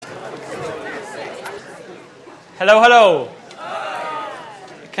Hello, hello.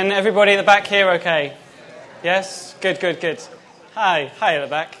 Can everybody at the back hear okay? Yes? Good. Hi at the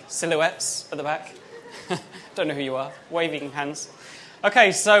back. Silhouettes at the back. Don't know who you are. Waving hands.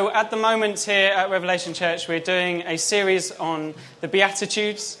 Okay, so at the moment here at Revelation Church, we're doing a series on the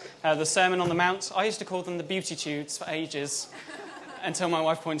Beatitudes, the Sermon on the Mount. I used to call them the Beautitudes for ages, until my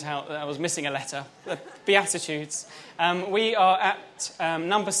wife pointed out that I was missing a letter. The Beatitudes. We are at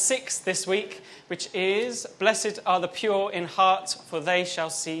number 6 this week, which is, Blessed are the pure in heart, for they shall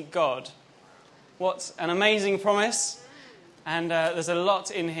see God. What an amazing promise. And there's a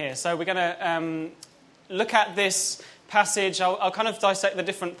lot in here. So we're going to look at this passage. I'll kind of dissect the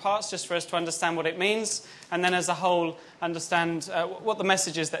different parts just for us to understand what it means, and then as a whole understand what the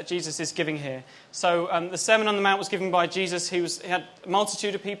message is that Jesus is giving here. So the Sermon on the Mount was given by Jesus. He had a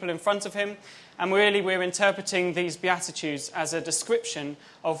multitude of people in front of him, and really we're interpreting these Beatitudes as a description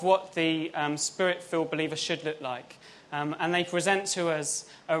of what the Spirit-filled believer should look like. And they present to us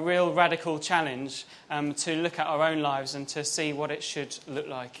a real radical challenge to look at our own lives and to see what it should look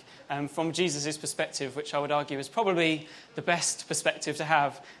like from Jesus' perspective, which I would argue is probably the best perspective to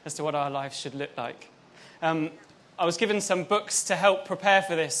have as to what our lives should look like. I was given some books to help prepare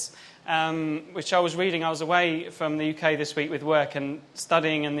for this, which I was reading. I was away from the UK this week with work and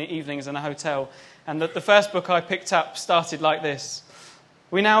studying in the evenings in a hotel. And the first book I picked up started like this.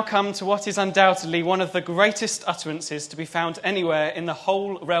 We now come to what is undoubtedly one of the greatest utterances to be found anywhere in the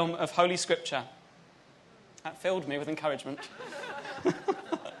whole realm of Holy Scripture. That filled me with encouragement.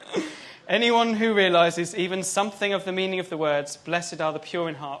 Anyone who realizes even something of the meaning of the words, blessed are the pure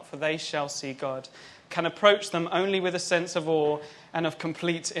in heart, for they shall see God, can approach them only with a sense of awe and of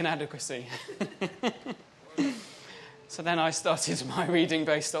complete inadequacy. So then I started my reading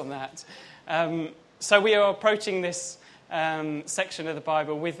based on that. So we are approaching this section of the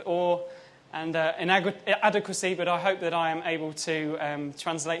Bible with awe and inadequacy, but I hope that I am able to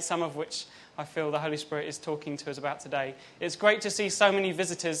translate some of which I feel the Holy Spirit is talking to us about today. It's great to see so many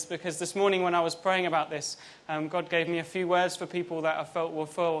visitors, because this morning when I was praying about this, God gave me a few words for people that I felt were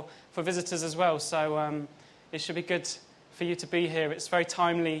for visitors as well. So it should be good for you to be here. It's very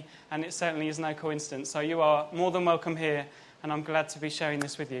timely, and it certainly is no coincidence. So you are more than welcome here, and I'm glad to be sharing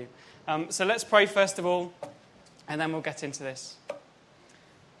this with you. So let's pray first of all, and then we'll get into this.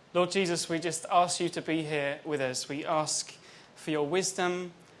 Lord Jesus, we just ask you to be here with us. We ask for your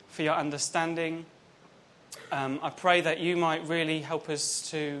wisdom, for your understanding. I pray that you might really help us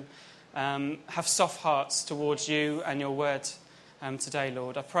to have soft hearts towards you and your word today,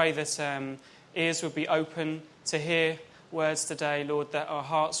 Lord. I pray that ears would be open to hear words today, Lord, that our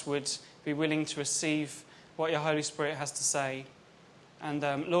hearts would be willing to receive what your Holy Spirit has to say. And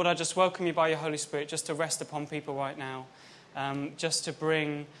Lord, I just welcome you by your Holy Spirit just to rest upon people right now, just to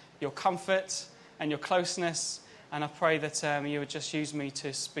bring your comfort and your closeness. And I pray that you would just use me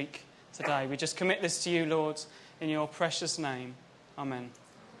to speak today. We just commit this to you, Lord, in your precious name. Amen.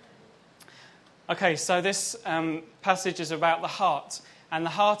 Okay, so this passage is about the heart. And the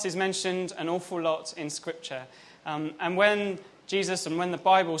heart is mentioned an awful lot in Scripture. And when Jesus and when the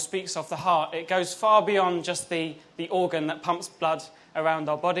Bible speaks of the heart, it goes far beyond just the organ that pumps blood around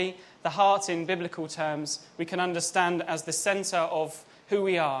our body. The heart, in biblical terms, we can understand as the centre of who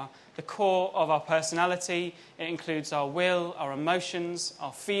we are, the core of our personality. It includes our will, our emotions,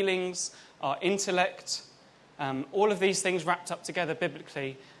 our feelings, our intellect. All of these things wrapped up together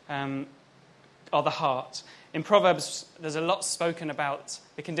biblically are the heart. In Proverbs, there's a lot spoken about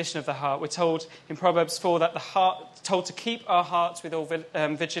the condition of the heart. We're told in Proverbs 4 that the heart, told to keep our hearts with all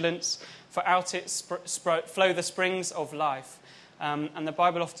vigilance, for out it flow the springs of life. And the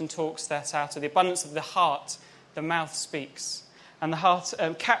Bible often talks that out of the abundance of the heart, the mouth speaks. And the heart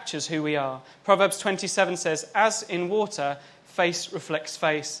captures who we are. Proverbs 27 says, as in water, face reflects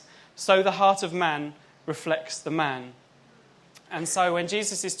face, so the heart of man reflects the man. And so when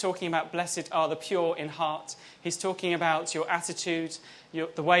Jesus is talking about blessed are the pure in heart, he's talking about your attitude,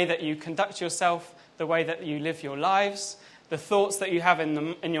 the way that you conduct yourself, the way that you live your lives, the thoughts that you have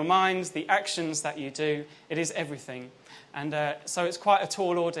in your minds, the actions that you do. It is everything. And so it's quite a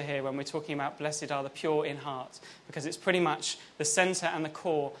tall order here when we're talking about blessed are the pure in heart, because it's pretty much the centre and the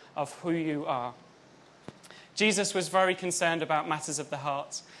core of who you are. Jesus was very concerned about matters of the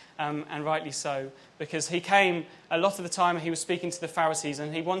heart, and rightly so, because he came a lot of the time he was speaking to the Pharisees,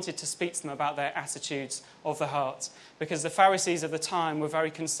 and he wanted to speak to them about their attitudes of the heart, because the Pharisees of the time were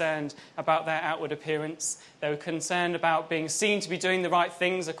very concerned about their outward appearance. They were concerned about being seen to be doing the right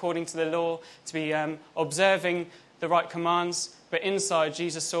things according to the law, to be observing the right commands, but inside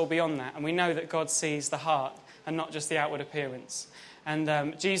Jesus saw beyond that, and we know that God sees the heart and not just the outward appearance.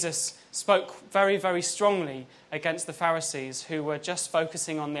 And Jesus spoke very, very strongly against the Pharisees who were just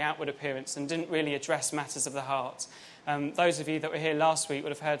focusing on the outward appearance and didn't really address matters of the heart. Those of you that were here last week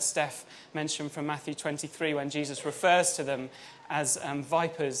would have heard Steph mention from Matthew 23 when Jesus refers to them as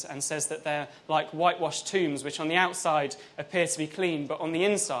vipers and says that they're like whitewashed tombs, which on the outside appear to be clean, but on the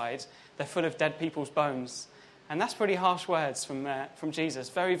inside they're full of dead people's bones. And that's pretty harsh words from Jesus,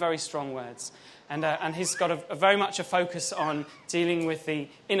 very, very strong words. And he's got a very much a focus on dealing with the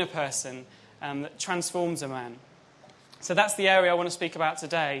inner person that transforms a man. So that's the area I want to speak about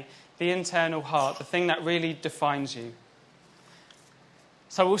today, the internal heart, the thing that really defines you.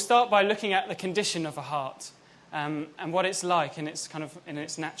 So we'll start by looking at the condition of a heart and what it's like in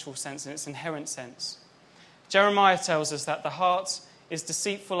its natural sense, in its inherent sense. Jeremiah tells us that the heart is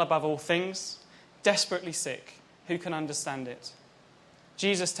deceitful above all things, desperately sick. Who can understand it?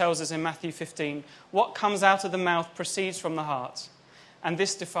 Jesus tells us in Matthew 15, what comes out of the mouth proceeds from the heart, and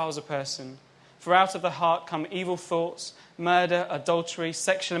this defiles a person. For out of the heart come evil thoughts, murder, adultery,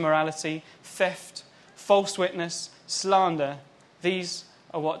 sexual immorality, theft, false witness, slander. These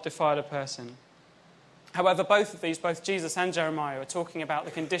are what defile a person. However, both of these, both Jesus and Jeremiah, are talking about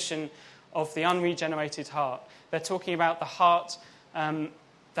the condition of the unregenerated heart. They're talking about the heart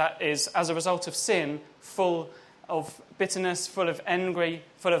that is, as a result of sin, full of bitterness, full of envy,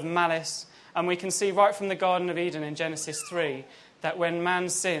 full of malice. And we can see right from the Garden of Eden in Genesis 3 that when man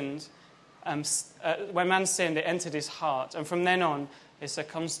sinned, it entered his heart. And from then on, it's a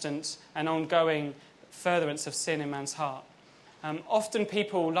constant and ongoing furtherance of sin in man's heart. Often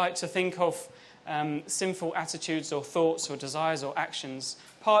people like to think of sinful attitudes or thoughts or desires or actions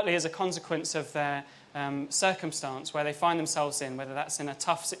partly as a consequence of their circumstance where they find themselves in, whether that's in a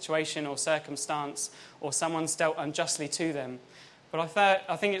tough situation or circumstance or someone's dealt unjustly to them. But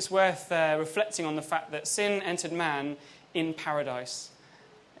I think it's worth reflecting on the fact that sin entered man in paradise.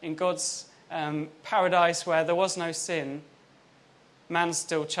 In God's paradise where there was no sin, man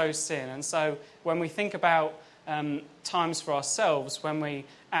still chose sin. And so when we think about times for ourselves, when we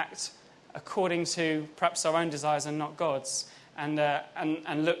act according to perhaps our own desires and not God's, and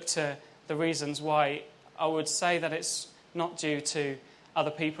look to the reasons why, I would say that it's not due to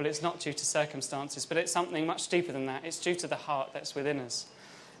other people, it's not due to circumstances, but it's something much deeper than that. It's due to the heart that's within us.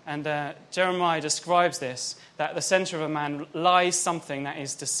 And Jeremiah describes this, that at the centre of a man lies something that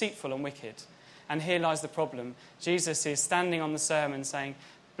is deceitful and wicked. And here lies the problem. Jesus is standing on the sermon saying,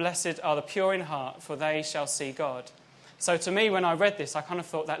 "Blessed are the pure in heart, for they shall see God." So to me, when I read this, I kind of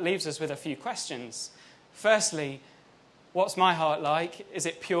thought that leaves us with a few questions. Firstly, what's my heart like? Is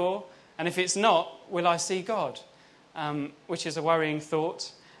it pure? And if it's not, will I see God? Which is a worrying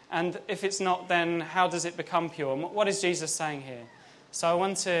thought. And if it's not, then how does it become pure? And what is Jesus saying here? So I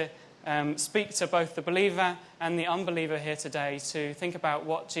want to speak to both the believer and the unbeliever here today to think about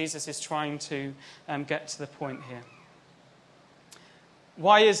what Jesus is trying to get to the point here.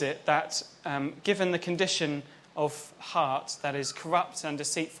 Why is it that, given the condition of heart that is corrupt and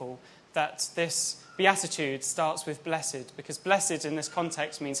deceitful, that this beatitude starts with blessed? Because blessed in this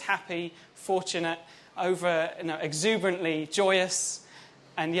context means happy, fortunate, exuberantly joyous,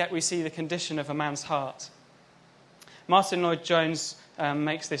 and yet we see the condition of a man's heart. Martin Lloyd-Jones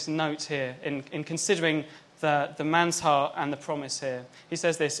makes this note here in considering the man's heart and the promise here. He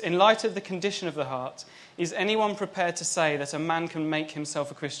says this: in light of the condition of the heart, is anyone prepared to say that a man can make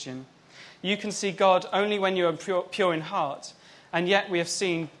himself a Christian? You can see God only when you are pure in heart, and yet we have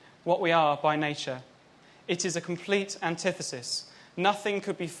seen what we are by nature. It is a complete antithesis. Nothing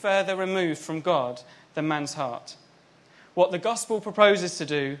could be further removed from God than man's heart. What the gospel proposes to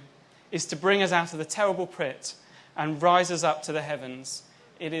do is to bring us out of the terrible pit and rise us up to the heavens.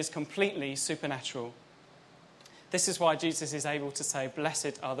 It is completely supernatural. This is why Jesus is able to say,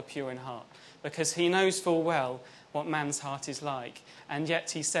 "Blessed are the pure in heart," because he knows full well what man's heart is like. And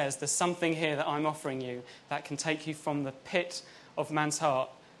yet he says, there's something here that I'm offering you that can take you from the pit of man's heart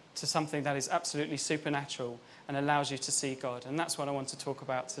to something that is absolutely supernatural and allows you to see God. And that's what I want to talk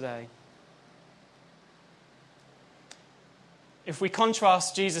about today. If we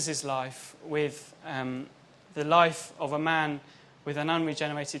contrast Jesus' life with the life of a man with an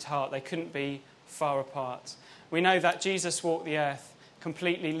unregenerated heart, they couldn't be far apart. We know that Jesus walked the earth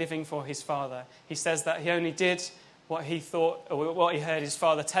completely living for his Father. He says that he only did what he thought, or what he heard his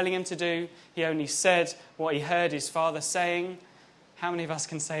Father telling him to do. He only said what he heard his Father saying. How many of us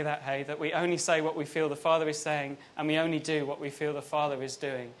can say that, hey? That we only say what we feel the Father is saying, and we only do what we feel the Father is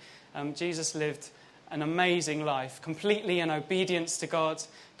doing. Jesus lived an amazing life, completely in obedience to God,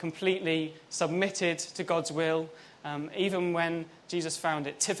 completely submitted to God's will. Even when Jesus found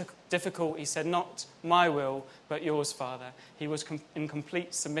it difficult, he said, "Not my will, but yours, Father." He was in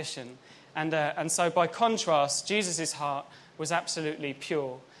complete submission. And so by contrast, Jesus' heart was absolutely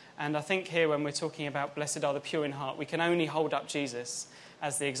pure. And I think here when we're talking about blessed are the pure in heart, we can only hold up Jesus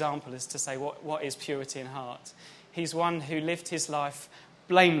as the example as to say what is purity in heart. He's one who lived his life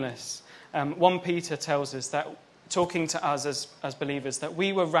blameless. 1 Peter tells us that, talking to us as believers, that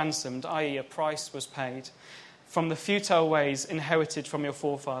we were ransomed, i.e. a price was paid, from the futile ways inherited from your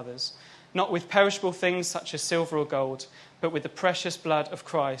forefathers, not with perishable things such as silver or gold, but with the precious blood of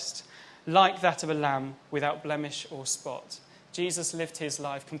Christ, like that of a lamb without blemish or spot. Jesus lived his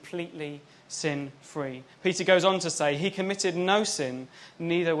life completely sin-free. Peter goes on to say, he committed no sin,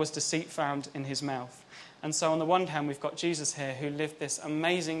 neither was deceit found in his mouth. And so on the one hand, we've got Jesus here who lived this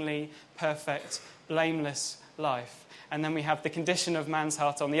amazingly perfect, blameless life. And then we have the condition of man's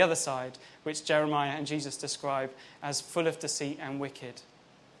heart on the other side, which Jeremiah and Jesus describe as full of deceit and wicked.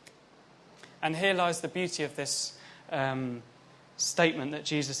 And here lies the beauty of this statement that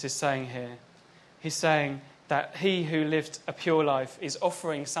Jesus is saying here. He's saying that he who lived a pure life is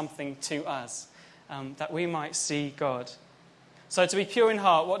offering something to us, that we might see God. So to be pure in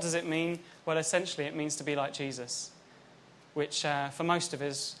heart, what does it mean? Well, essentially it means to be like Jesus, which for most of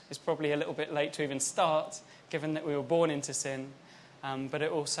us is probably a little bit late to even start, given that we were born into sin. But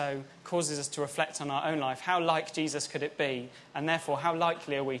it also causes us to reflect on our own life. How like Jesus could it be? And therefore, how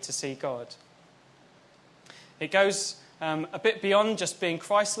likely are we to see God? It goes a bit beyond just being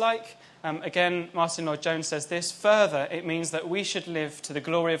Christ-like. Again, Martin Lloyd-Jones says this: further, it means that we should live to the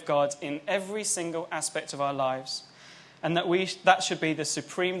glory of God in every single aspect of our lives, and that should be the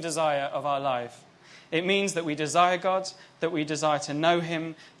supreme desire of our life. It means that we desire God, that we desire to know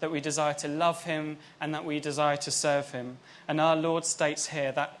him, that we desire to love him, and that we desire to serve him. And our Lord states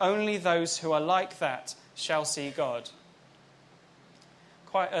here that only those who are like that shall see God.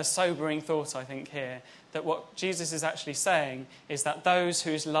 Quite a sobering thought, I think, here, that what Jesus is actually saying is that those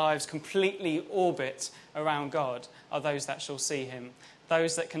whose lives completely orbit around God are those that shall see him.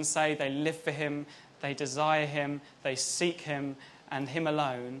 Those that can say they live for him, they desire him, they seek him, and him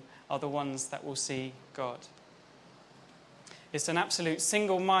alone are the ones that will see God. It's an absolute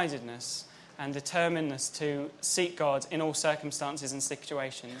single-mindedness and determinedness to seek God in all circumstances and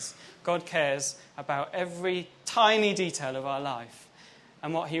situations. God cares about every tiny detail of our life.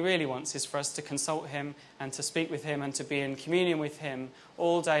 And what he really wants is for us to consult him and to speak with him and to be in communion with him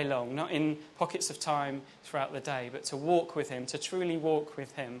all day long, not in pockets of time throughout the day, but to walk with him, to truly walk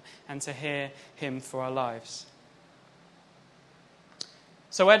with him and to hear him for our lives.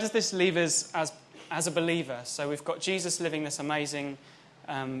 So where does this leave us as a believer? So we've got Jesus living this amazing,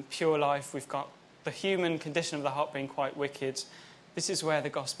 pure life. We've got the human condition of the heart being quite wicked. This is where the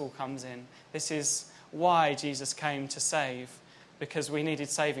gospel comes in. This is why Jesus came to save, because we needed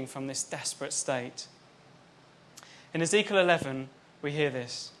saving from this desperate state. In Ezekiel 11, we hear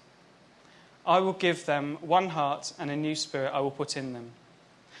this: I will give them one heart, and a new spirit I will put in them.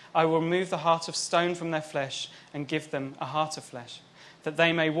 I will remove the heart of stone from their flesh and give them a heart of flesh, that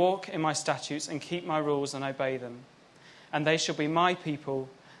they may walk in my statutes and keep my rules and obey them. And they shall be my people,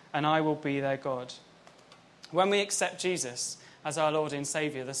 and I will be their God. When we accept Jesus as our Lord and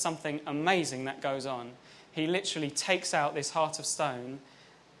Saviour, there's something amazing that goes on. He literally takes out this heart of stone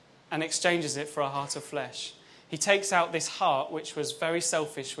and exchanges it for a heart of flesh. He takes out this heart which was very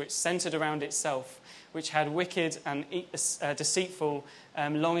selfish, which centered around itself, which had wicked and deceitful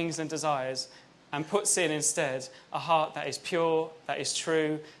longings and desires, and puts in instead a heart that is pure, that is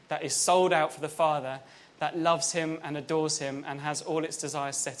true, that is sold out for the Father, that loves him and adores him and has all its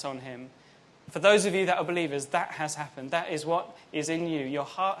desires set on him. For those of you that are believers, that has happened. That is what is in you. Your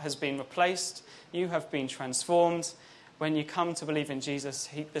heart has been replaced. You have been transformed. When you come to believe in Jesus,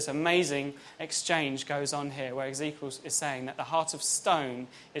 this amazing exchange goes on here, where Ezekiel is saying that the heart of stone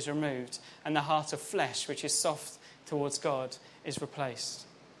is removed and the heart of flesh, which is soft towards God, is replaced.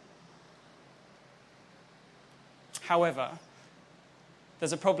 However,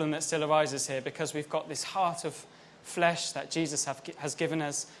 there's a problem that still arises here, because we've got this heart of flesh that Jesus has given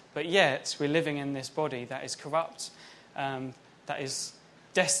us, but yet we're living in this body that is corrupt, that is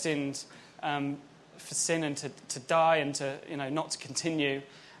destined for sin and to die and to not to continue,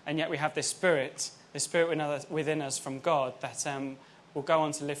 and yet we have this spirit within us from God that will go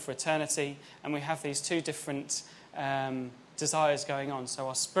on to live for eternity, and we have these two different desires going on. So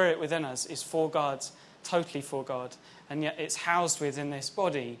our spirit within us is for God, totally for God, and yet it's housed within this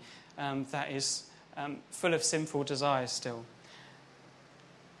body that is full of sinful desires still.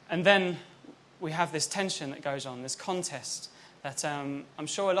 And then we have this tension that goes on, this contest that I'm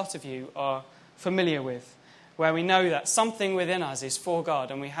sure a lot of you are familiar with, where we know that something within us is for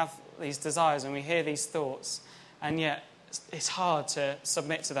God and we have these desires and we hear these thoughts, and yet it's hard to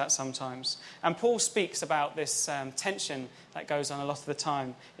submit to that sometimes. And Paul speaks about this tension that goes on a lot of the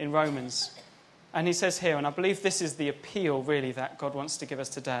time in Romans. And he says here, and I believe this is the appeal really that God wants to give us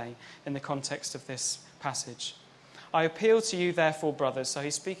today in the context of this passage. I appeal to you therefore, brothers, so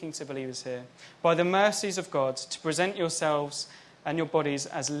he's speaking to believers here, by the mercies of God, to present yourselves and your bodies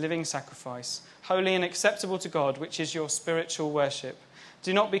as a living sacrifice, holy and acceptable to God, which is your spiritual worship.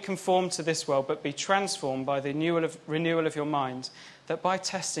 Do not be conformed to this world, but be transformed by the renewal of your mind, that by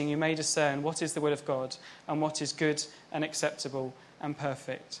testing you may discern what is the will of God and what is good and acceptable and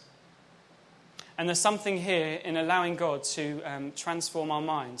perfect. And there's something here in allowing God to transform our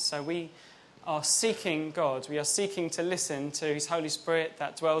minds. So we are seeking God. We are seeking to listen to his Holy Spirit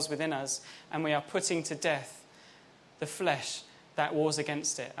that dwells within us, and we are putting to death the flesh that wars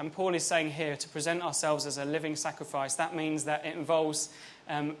against it. And Paul is saying here to present ourselves as a living sacrifice. That means that it involves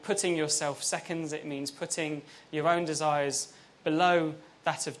putting yourself second. It means putting your own desires below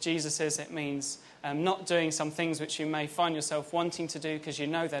that of Jesus's. It means not doing some things which you may find yourself wanting to do because you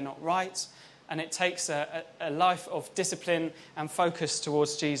know they're not right. And it takes a life of discipline and focus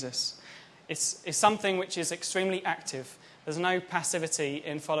towards Jesus. It's something which is extremely active. There's no passivity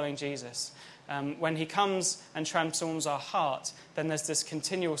in following Jesus. When he comes and transforms our heart, then there's this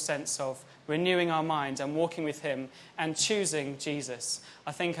continual sense of renewing our mind and walking with him and choosing Jesus.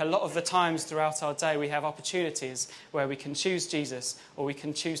 I think a lot of the times throughout our day we have opportunities where we can choose Jesus or we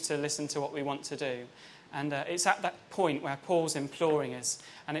can choose to listen to what we want to do. And it's at that point where Paul's imploring us.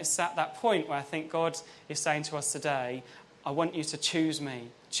 And it's at that point where I think God is saying to us today, I want you to choose me.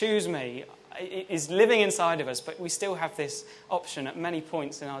 Choose me. It is living inside of us, but we still have this option at many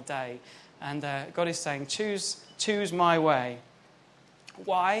points in our day. And God is saying, choose my way.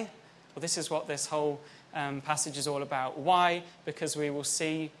 Why? Well, this is what this whole passage is all about. Why? Because we will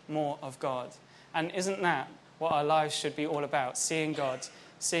see more of God. And isn't that what our lives should be all about? Seeing God.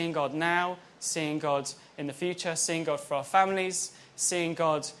 Seeing God now, seeing God in the future, seeing God for our families, seeing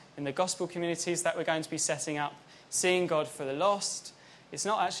God in the gospel communities that we're going to be setting up, seeing God for the lost. It's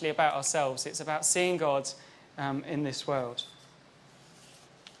not actually about ourselves. It's about seeing God in this world.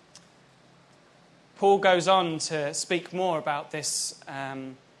 Paul goes on to speak more about this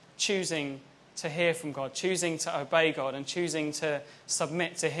choosing to hear from God, choosing to obey God, and choosing to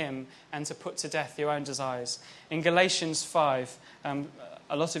submit to him and to put to death your own desires. In Galatians 5,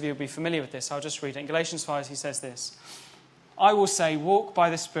 a lot of you will be familiar with this. I'll just read it. In Galatians 5, he says this, I will say, walk by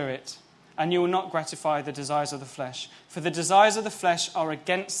the Spirit, and you will not gratify the desires of the flesh. For the desires of the flesh are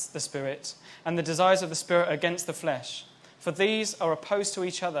against the Spirit, and the desires of the Spirit against the flesh. For these are opposed to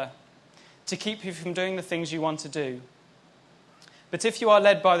each other, to keep you from doing the things you want to do. But if you are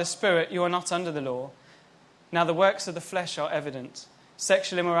led by the Spirit, you are not under the law. Now the works of the flesh are evident: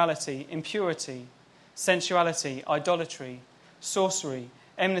 sexual immorality, impurity, sensuality, idolatry, sorcery,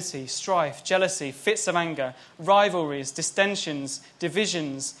 enmity, strife, jealousy, fits of anger, rivalries, dissensions,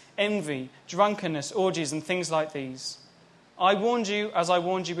 divisions, envy, drunkenness, orgies, and things like these. I warned you, as I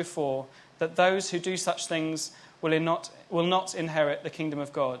warned you before, that those who do such things will not inherit the kingdom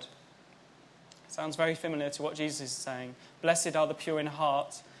of God. Sounds very familiar to what Jesus is saying. Blessed are the pure in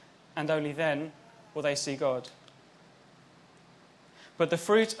heart, and only then will they see God. But the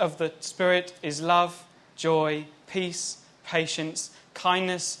fruit of the Spirit is love, joy, peace, patience,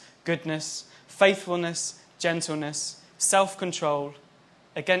 kindness, goodness, faithfulness, gentleness, self-control.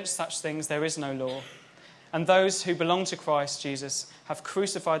 Against such things there is no law. And those who belong to Christ Jesus have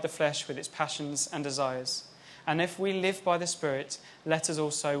crucified the flesh with its passions and desires. And if we live by the Spirit, let us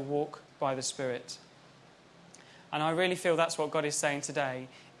also walk by the Spirit. And I really feel that's what God is saying today.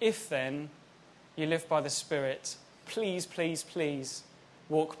 If then you live by the Spirit, please, please, please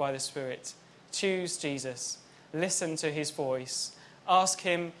walk by the Spirit. Choose Jesus. Listen to his voice. Ask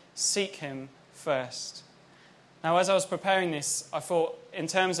him, seek him first. Now, as I was preparing this, I thought in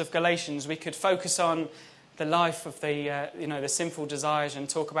terms of Galatians, we could focus on the life of the sinful desires and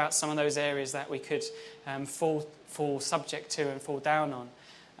talk about some of those areas that we could fall subject to and fall down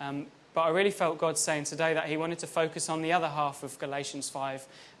on. But I really felt God saying today that he wanted to focus on the other half of Galatians 5,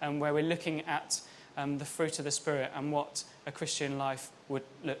 where we're looking at the fruit of the Spirit and what a Christian life would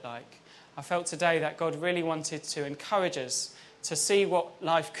look like. I felt today that God really wanted to encourage us to see what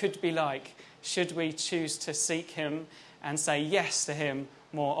life could be like should we choose to seek him and say yes to him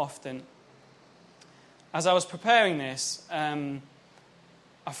more often. As I was preparing this, I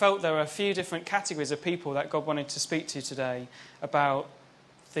felt there were a few different categories of people that God wanted to speak to today about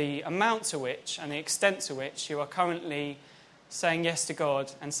the amount to which and the extent to which you are currently saying yes to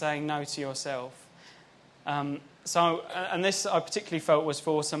God and saying no to yourself. And this I particularly felt was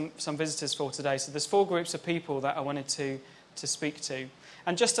for some visitors for today. So there's 4 groups of people that I wanted to speak to.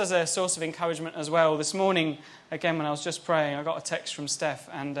 And just as a source of encouragement as well, this morning, again, when I was just praying, I got a text from Steph.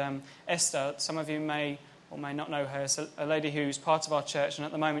 And Esther, some of you may or may not know her, is a lady who's part of our church, and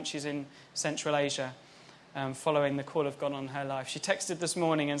at the moment she's in Central Asia, following the call of God on her life. She texted this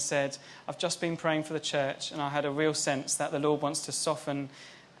morning and said, I've just been praying for the church, and I had a real sense that the Lord wants to soften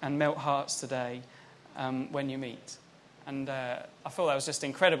and melt hearts today when you meet. And I thought that was just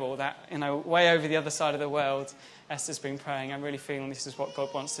incredible that, way over the other side of the world, Esther's been praying. I'm really feeling this is what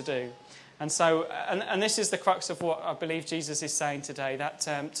God wants to do. And so, and this is the crux of what I believe Jesus is saying today, that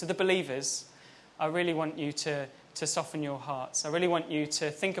to the believers, I really want you to soften your hearts. I really want you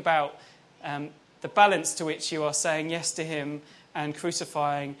to think about the balance to which you are saying yes to him and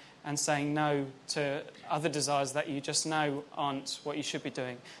crucifying and saying no to other desires that you just know aren't what you should be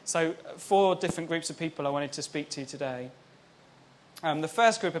doing. So 4 different groups of people I wanted to speak to today. The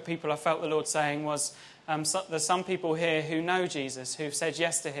first group of people I felt the Lord saying was, there's some people here who know Jesus, who've said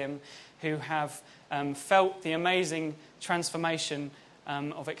yes to him, who have felt the amazing transformation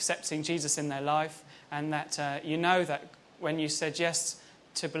of accepting Jesus in their life, and that you know that when you said yes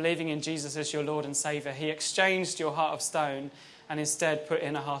to believing in Jesus as your Lord and Saviour, he exchanged your heart of stone and instead put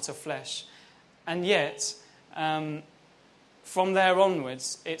in a heart of flesh. And yet, from there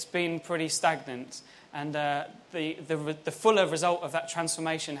onwards, it's been pretty stagnant. And the fuller result of that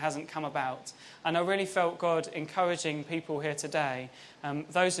transformation hasn't come about. And I really felt God encouraging people here today,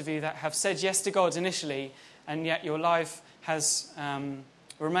 those of you that have said yes to God initially, and yet your life has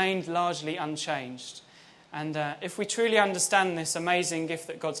remained largely unchanged. And if we truly understand this amazing gift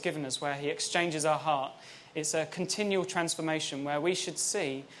that God's given us, where he exchanges our heart, it's a continual transformation where we should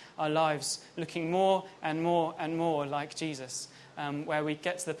see our lives looking more and more and more like Jesus. Where we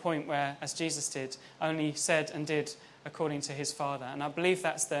get to the point where, as Jesus did, only said and did according to his Father. And I believe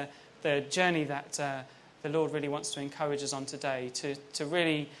that's the journey that the Lord really wants to encourage us on today, to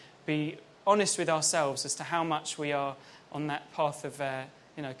really be honest with ourselves as to how much we are on that path of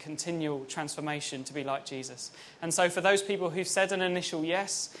continual transformation to be like Jesus. And so for those people who've said an initial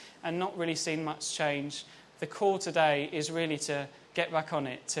yes and not really seen much change, the call today is really to get back on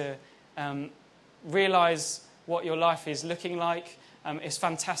it, to realise what your life is looking like. It's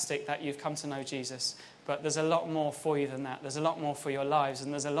fantastic that you've come to know Jesus, but there's a lot more for you than that. There's a lot more for your lives,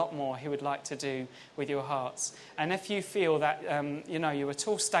 and there's a lot more he would like to do with your hearts. And if you feel that you're at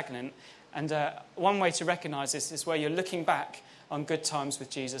all stagnant, and one way to recognise this is where you're looking back on good times with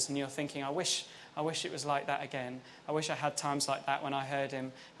Jesus and you're thinking, I wish it was like that again. I wish I had times like that when I heard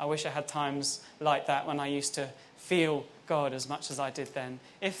him. I wish I had times like that when I used to feel God as much as I did then.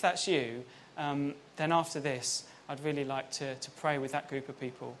 If that's you, then after this, I'd really like to pray with that group of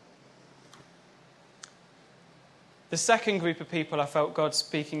people. The second group of people I felt God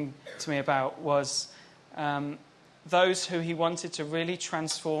speaking to me about was those who he wanted to really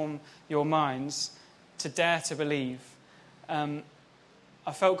transform your minds to dare to believe.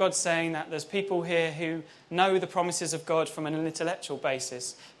 I felt God saying that there's people here who know the promises of God from an intellectual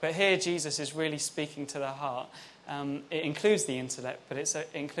basis, but here Jesus is really speaking to their heart. It includes the intellect, but it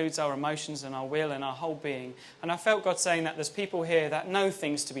includes our emotions and our will and our whole being. And I felt God saying that there's people here that know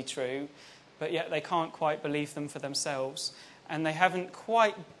things to be true, but yet they can't quite believe them for themselves. And they haven't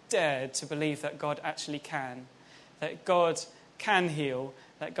quite dared to believe that God actually can, that God can heal,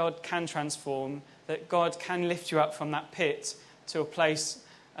 that God can transform, that God can lift you up from that pit to a place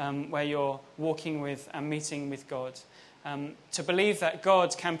where you're walking with and meeting with God. To believe that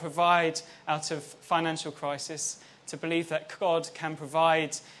God can provide out of financial crisis, to believe that God can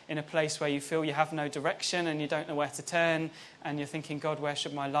provide in a place where you feel you have no direction and you don't know where to turn and you're thinking, God, where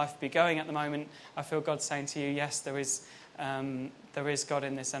should my life be going at the moment? I feel God saying to you, yes, there is God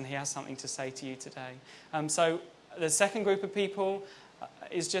in this, and he has something to say to you today. So the second group of people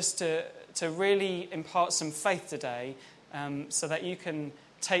is just to really impart some faith today, so that you can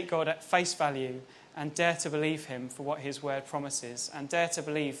take God at face value and dare to believe him for what his word promises, and dare to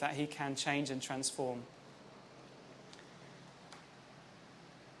believe that he can change and transform.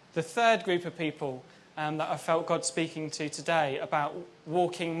 The third group of people that I felt God speaking to today about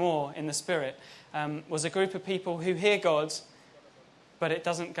walking more in the Spirit was a group of people who hear God, but it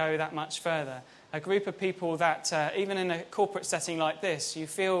doesn't go that much further. A group of people that, even in a corporate setting like this, you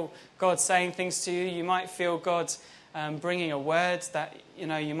feel God saying things to you. You might feel God bringing a word that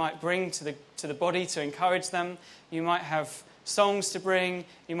you might bring to the body to encourage them. You might have songs to bring.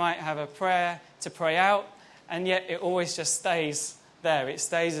 You might have a prayer to pray out, and yet it always just stays there. It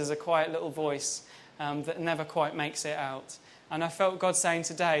stays as a quiet little voice that never quite makes it out. And I felt God saying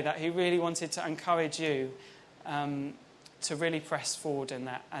today that he really wanted to encourage you to really press forward in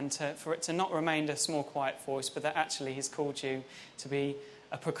that, and for it to not remain a small, quiet voice, but that actually he's called you to be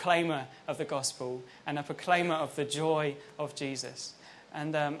a proclaimer of the gospel and a proclaimer of the joy of Jesus.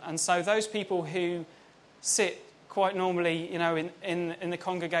 And so those people who sit quite normally, in the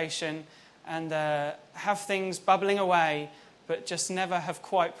congregation and have things bubbling away, but just never have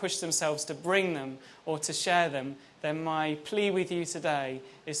quite pushed themselves to bring them or to share them, then my plea with you today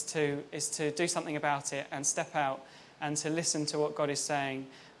is to do something about it and step out and to listen to what God is saying.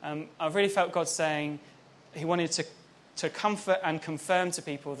 I've really felt God saying he wanted to comfort and confirm to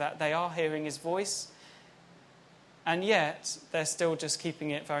people that they are hearing his voice, and yet they're still just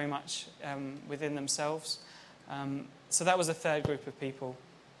keeping it very much within themselves. So that was the third group of people.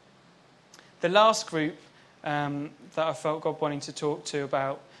 The last group that I felt God wanting to talk to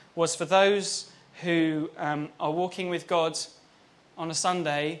about was for those who are walking with God on a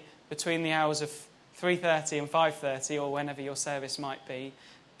Sunday between the hours of 3:30 and 5:30, or whenever your service might be,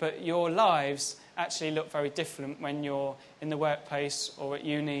 but your lives actually look very different when you're in the workplace or at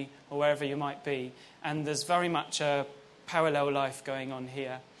uni or wherever you might be, and there's very much a parallel life going on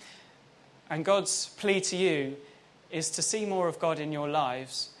here. And God's plea to you is to see more of God in your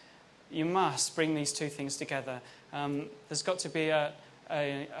lives. You must bring these two things together. There's got to be a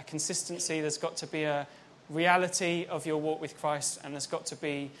consistency, there's got to be a reality of your walk with Christ, and there's got to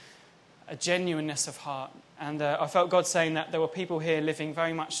be a genuineness of heart. And I felt God saying that there were people here living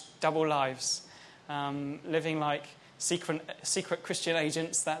very much double lives, living like secret Christian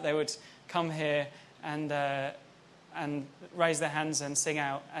agents, that they would come here and raise their hands and sing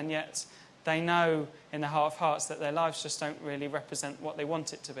out, and yet they know in their heart of hearts that their lives just don't really represent what they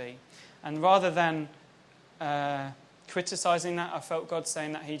want it to be. And rather than criticising that, I felt God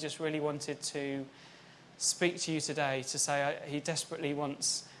saying that he just really wanted to speak to you today, to say he desperately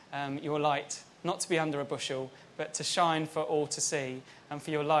wants your light not to be under a bushel, but to shine for all to see, and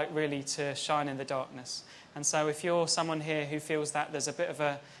for your light really to shine in the darkness. And so if you're someone here who feels that there's a bit of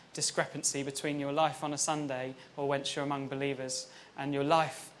a discrepancy between your life on a Sunday, or once you're among believers, and your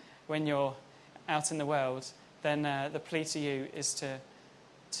life when you're out in the world, then the plea to you is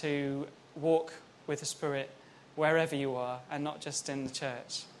to walk with the Spirit wherever you are, and not just in the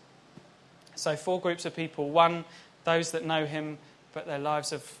church. So 4 groups of people. 1, those that know him, but their lives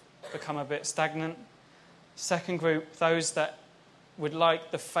have become a bit stagnant. 2nd group, those that would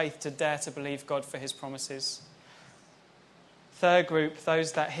like the faith to dare to believe God for his promises. 3rd group,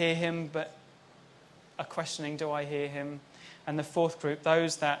 those that hear him, but are questioning, do I hear him? And the 4th group,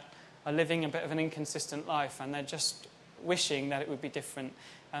 those that are living a bit of an inconsistent life, and they're just wishing that it would be different.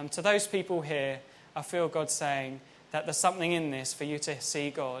 To those people here, I feel God saying that there's something in this for you to see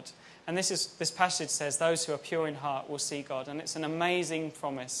God. And this passage says, those who are pure in heart will see God. And it's an amazing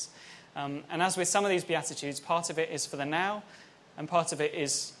promise. And as with some of these Beatitudes, part of it is for the now, and part of it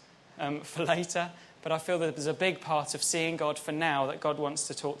is for later. But I feel that there's a big part of seeing God for now that God wants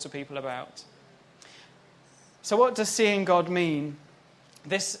to talk to people about. So what does seeing God mean?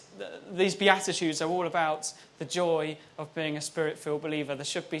 These Beatitudes are all about the joy of being a Spirit-filled believer. There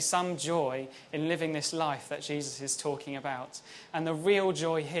should be some joy in living this life that Jesus is talking about. And the real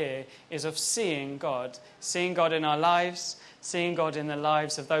joy here is of seeing God in our lives, seeing God in the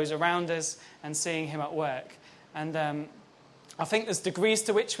lives of those around us, and seeing him at work. And I think there's degrees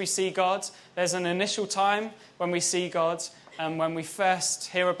to which we see God. There's an initial time when we see God, when we first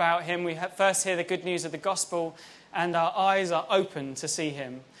hear about him, we first hear the good news of the gospel, and our eyes are open to see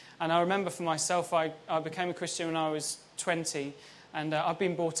him. And I remember for myself, I became a Christian when I was 20, and I've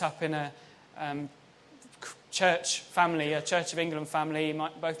been brought up in a church family, a Church of England family.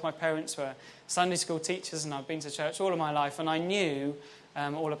 Both my parents were Sunday school teachers, and I've been to church all of my life, and I knew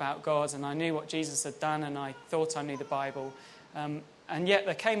all about God, and I knew what Jesus had done, and I thought I knew the Bible. And yet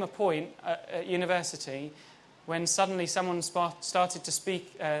there came a point at university when suddenly someone started to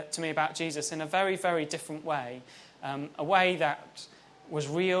speak to me about Jesus in a very, very different way, a way that was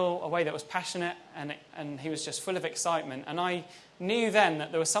real, a way that was passionate, and he was just full of excitement. And I knew then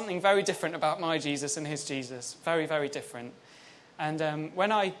that there was something very different about my Jesus and his Jesus, very, very different. And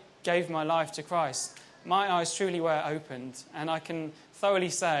when I gave my life to Christ, my eyes truly were opened, and I can thoroughly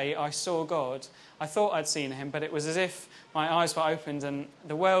say I saw God. I thought I'd seen him, but it was as if my eyes were opened, and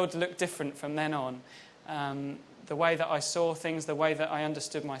the world looked different from then on. The way that I saw things, the way that I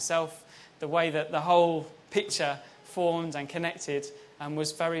understood myself, the way that the whole picture formed and connected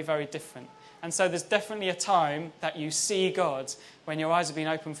was very, very different. And so there's definitely a time that you see God when your eyes have been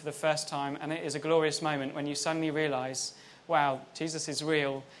opened for the first time, and it is a glorious moment when you suddenly realise, wow, Jesus is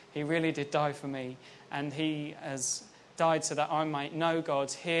real. He really did die for me, and he has died so that I might know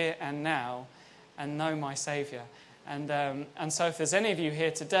God here and now and know my Saviour. And so if there's any of you here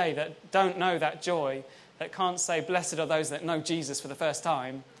today that don't know that joy, that can't say, blessed are those that know Jesus for the first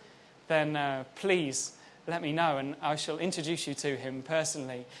time, then please let me know, and I shall introduce you to him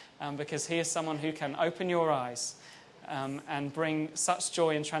personally, because he is someone who can open your eyes and bring such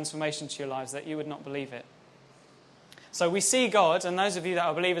joy and transformation to your lives that you would not believe it. So we see God, and those of you that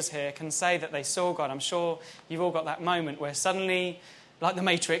are believers here can say that they saw God. I'm sure you've all got that moment where suddenly, like the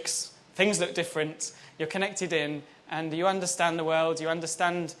Matrix, things look different, you're connected in, and you understand the world, you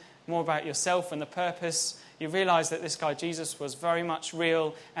understand more about yourself and the purpose. You realise that this guy Jesus was very much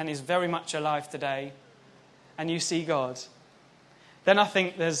real and is very much alive today, and you see God. Then I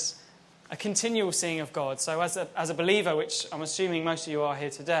think there's a continual seeing of God. So as a believer, which I'm assuming most of you are here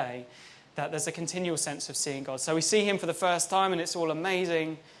today, that there's a continual sense of seeing God. So we see him for the first time and it's all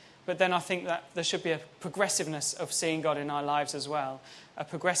amazing, but then I think that there should be a progressiveness of seeing God in our lives as well, a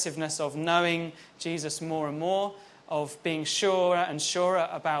progressiveness of knowing Jesus more and more, of being surer and surer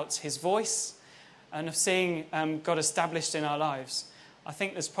about his voice, and of seeing God established in our lives. I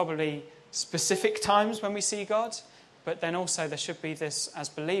think there's probably specific times when we see God, but then also there should be this as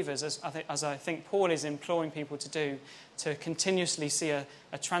believers, as I think Paul is imploring people to do, to continuously see a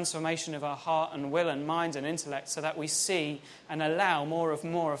transformation of our heart and will and mind and intellect, so that we see and allow more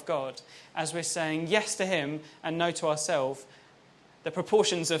of God. As we're saying yes to him and no to ourselves, the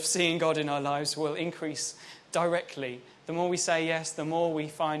proportions of seeing God in our lives will increase directly. The more we say yes, the more we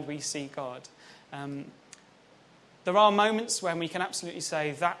find we see God. There are moments when we can absolutely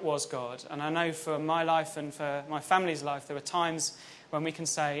say that was God. And I know for my life and for my family's life, there are times when we can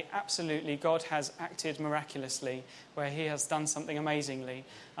say absolutely God has acted miraculously, where he has done something amazingly.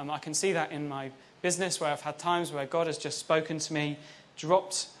 I can see that in my business, where I've had times where God has just spoken to me,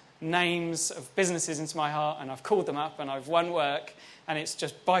 dropped names of businesses into my heart, and I've called them up and I've won work, and it's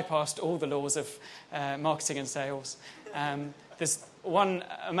just bypassed all the laws of marketing and sales. There's one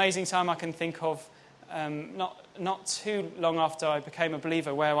amazing time I can think of, not too long after I became a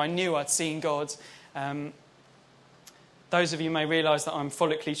believer, where I knew I'd seen God. Those of you may realise that I'm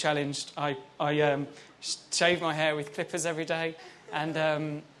follically challenged. I shave my hair with clippers every day.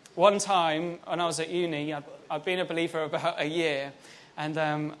 And one time, when I was at uni, I'd been a believer about a year, and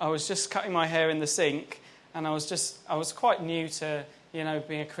I was just cutting my hair in the sink, and I was quite new to,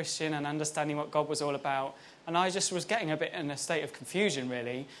 being a Christian and understanding what God was all about. And I just was getting a bit in a state of confusion,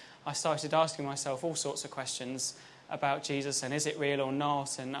 really. I started asking myself all sorts of questions about Jesus, and is it real or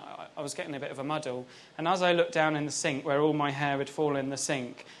not? And I was getting a bit of a muddle. And as I looked down in the sink, where all my hair had fallen in the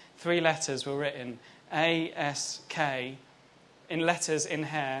sink, 3 letters were written, A-S-K, in letters in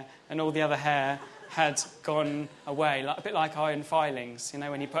hair, and all the other hair had gone away, a bit like iron filings,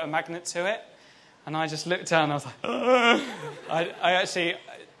 when you put a magnet to it. And I just looked down, and I was like, I actually...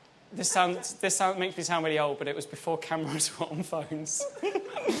 This makes me sound really old, but it was before cameras were on phones.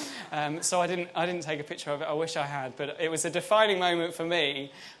 So I didn't take a picture of it. I wish I had, but it was a defining moment for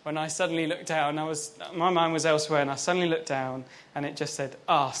me when I suddenly looked down. My mind was elsewhere, and I suddenly looked down, and it just said,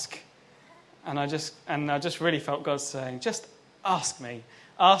 "Ask." And I just really felt God saying, "Just ask me.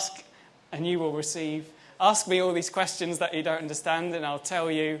 Ask, and you will receive. Ask me all these questions that you don't understand, and I'll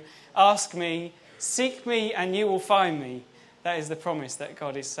tell you. Ask me, seek me, and you will find me." That is the promise that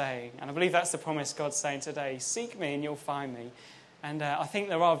God is saying. And I believe that's the promise God's saying today. Seek me and you'll find me. And I think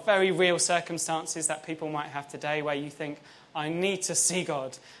there are very real circumstances that people might have today where you think, I need to see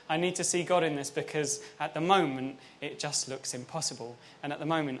God. I need to see God in this, because at the moment it just looks impossible. And at the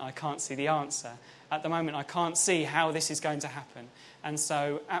moment I can't see the answer. At the moment I can't see how this is going to happen. And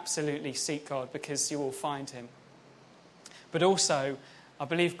so absolutely seek God, because you will find him. But also, I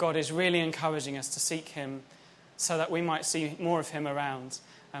believe God is really encouraging us to seek him so that we might see more of him around.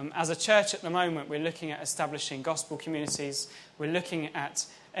 As a church at the moment, we're looking at establishing gospel communities. We're looking at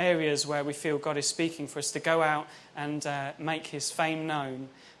areas where we feel God is speaking for us to go out and make his fame known,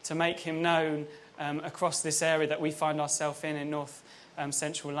 to make him known across this area that we find ourselves in North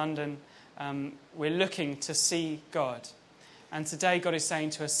Central London. We're looking to see God. And today God is saying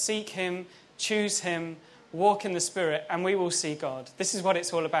to us, seek him, choose him, walk in the Spirit, and we will see God. This is what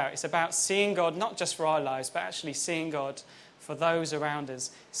it's all about. It's about seeing God, not just for our lives, but actually seeing God for those around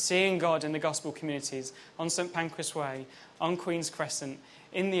us. Seeing God in the gospel communities, on St Pancras Way, on Queen's Crescent,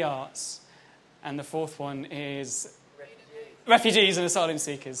 in the arts. And the fourth one is refugees and asylum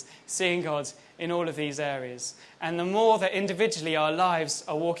seekers. Seeing God in all of these areas. And the more that individually our lives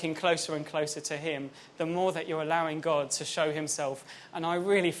are walking closer and closer to him, the more that you're allowing God to show himself. And I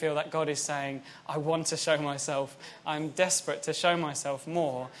really feel that God is saying, I want to show myself. I'm desperate to show myself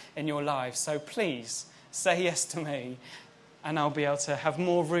more in your lives. So please, say yes to me, and I'll be able to have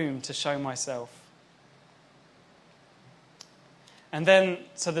more room to show myself. And then,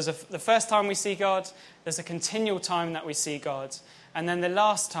 so there's the first time we see God, there's a continual time that we see God, and then the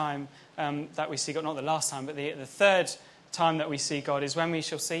last time that we see God, not the last time, but the third time that we see God is when we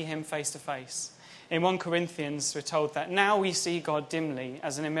shall see him face to face. In 1 Corinthians, we're told that now we see God dimly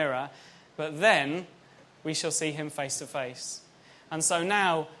as in a mirror, but then we shall see him face to face. And so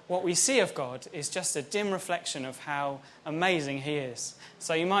now what we see of God is just a dim reflection of how amazing he is.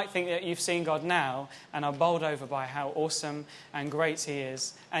 So you might think that you've seen God now and are bowled over by how awesome and great he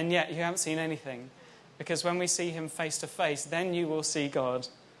is, and yet you haven't seen anything. Because when we see him face to face, then you will see God.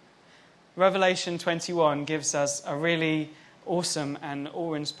 Revelation 21 gives us a really awesome and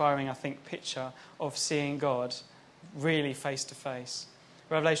awe-inspiring, I think, picture of seeing God really face to face.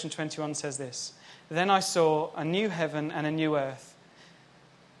 Revelation 21 says this: "Then I saw a new heaven and a new earth.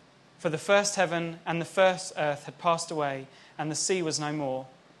 For the first heaven and the first earth had passed away, and the sea was no more.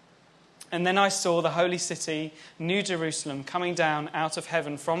 And then I saw the holy city, New Jerusalem, coming down out of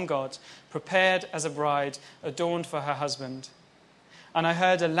heaven from God, prepared as a bride, adorned for her husband. And I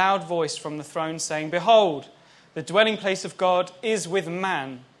heard a loud voice from the throne saying, 'Behold, the dwelling place of God is with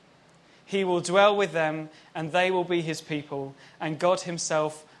man. He will dwell with them, and they will be his people, and God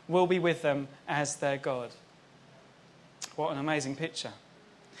himself will be with them as their God.'" What an amazing picture.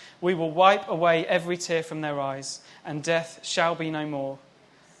 "We will wipe away every tear from their eyes, and death shall be no more.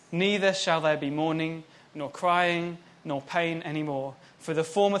 Neither shall there be mourning, nor crying, nor pain any more, for the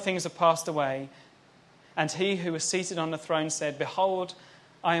former things are passed away. And he who was seated on the throne said, 'Behold,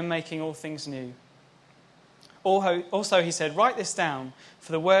 I am making all things new.' Also he said, 'Write this down,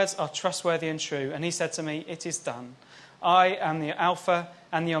 for the words are trustworthy and true.' And he said to me, 'It is done. I am the Alpha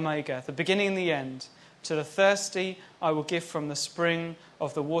and the Omega, the beginning and the end. To the thirsty I will give from the spring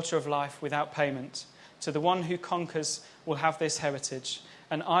of the water of life without payment. To the one who conquers will have this heritage,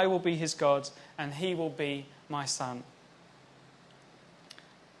 and I will be his God, and he will be my son.'"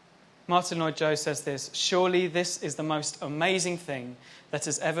 Martin Lloyd-Jones says this: "Surely this is the most amazing thing that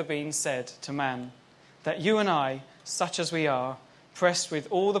has ever been said to man, that you and I, such as we are, pressed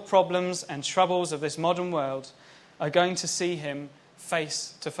with all the problems and troubles of this modern world, are going to see him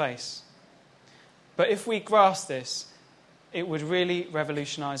face to face. But if we grasp this, it would really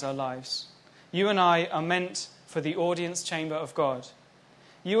revolutionize our lives. You and I are meant for the audience chamber of God.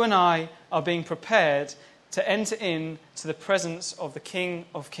 You and I are being prepared to enter into the presence of the King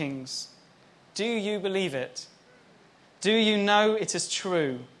of Kings. Do you believe it? Do you know it is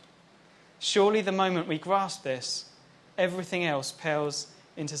true? Surely the moment we grasp this, everything else pales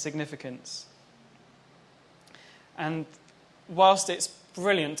into significance." And whilst it's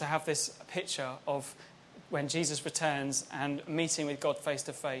brilliant to have this picture of when Jesus returns and meeting with God face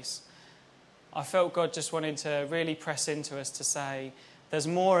to face, I felt God just wanted to really press into us to say, there's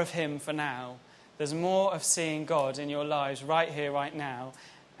more of him for now. There's more of seeing God in your lives right here, right now.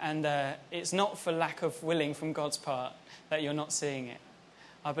 And it's not for lack of willing from God's part that you're not seeing it.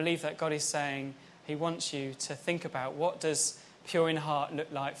 I believe that God is saying he wants you to think about, what does pure in heart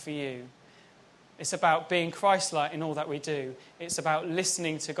look like for you? It's about being Christ-like in all that we do. It's about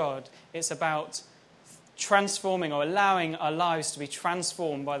listening to God. It's about transforming or allowing our lives to be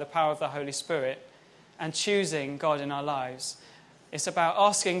transformed by the power of the Holy Spirit and choosing God in our lives. It's about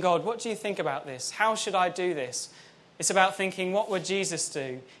asking God, what do you think about this? How should I do this? It's about thinking, what would Jesus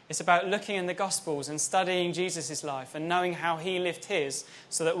do? It's about looking in the Gospels and studying Jesus' life and knowing how he lived his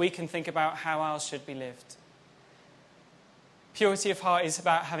so that we can think about how ours should be lived. Purity of heart is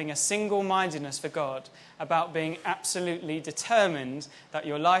about having a single-mindedness for God, about being absolutely determined that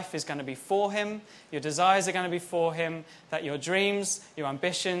your life is going to be for him, your desires are going to be for him, that your dreams, your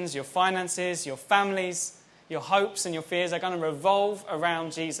ambitions, your finances, your families, your hopes and your fears are going to revolve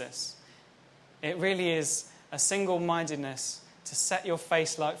around Jesus. It really is a single-mindedness to set your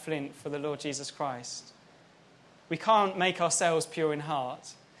face like flint for the Lord Jesus Christ. We can't make ourselves pure in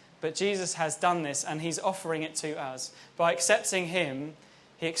heart, but Jesus has done this and he's offering it to us. By accepting him,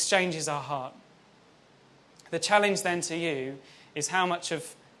 he exchanges our heart. The challenge then to you is, how much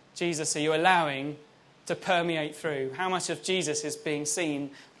of Jesus are you allowing to permeate through? How much of Jesus is being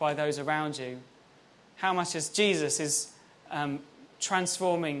seen by those around you? How much of Jesus is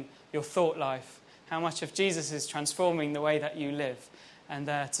transforming your thought life? How much of Jesus is transforming the way that you live? And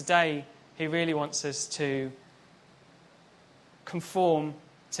today, he really wants us to conform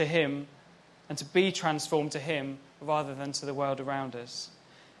to him and to be transformed to him rather than to the world around us.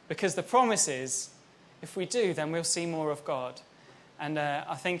 Because the promise is, if we do, then we'll see more of God. And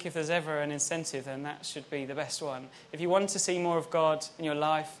I think if there's ever an incentive, then that should be the best one. If you want to see more of God in your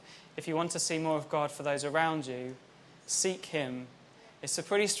life, if you want to see more of God for those around you, seek him. It's a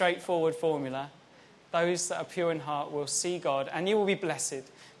pretty straightforward formula. Those that are pure in heart will see God, and you will be blessed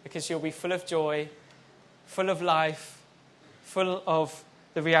because you'll be full of joy, full of life, full of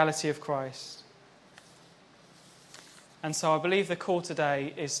the reality of Christ. And so I believe the call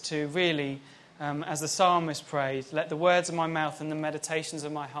today is to really, as the psalmist prayed, let the words of my mouth and the meditations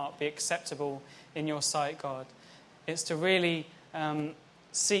of my heart be acceptable in your sight, God. It's to really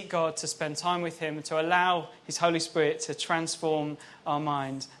seek God, to spend time with him, to allow his Holy Spirit to transform our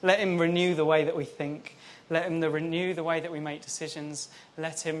mind. Let him renew the way that we think. Let him renew the way that we make decisions.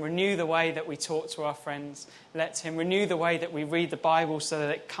 Let him renew the way that we talk to our friends. Let him renew the way that we read the Bible so that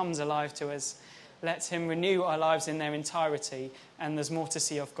it comes alive to us. Let him renew our lives in their entirety. And there's more to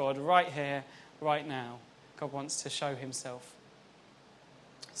see of God right here, right now. God wants to show himself.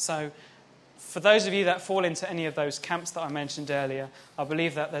 So, for those of you that fall into any of those camps that I mentioned earlier, I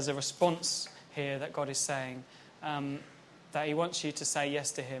believe that there's a response here that God is saying, that he wants you to say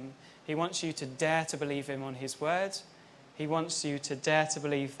yes to him. He wants you to dare to believe him on his word. He wants you to dare to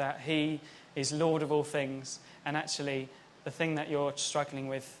believe that he is Lord of all things. And actually, the thing that you're struggling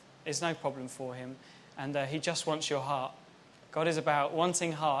with is no problem for him. And he just wants your heart. God is about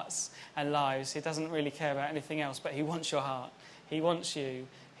wanting hearts and lives. He doesn't really care about anything else, but he wants your heart. He wants you.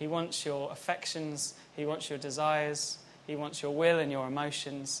 He wants your affections. He wants your desires. He wants your will and your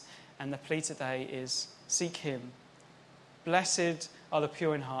emotions. And the plea today is seek him. Blessed are the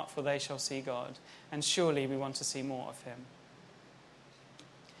pure in heart, for they shall see God. And surely we want to see more of him.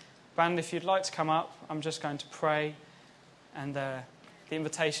 Band, if you'd like to come up, I'm just going to pray. And the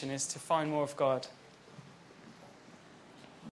invitation is to find more of God.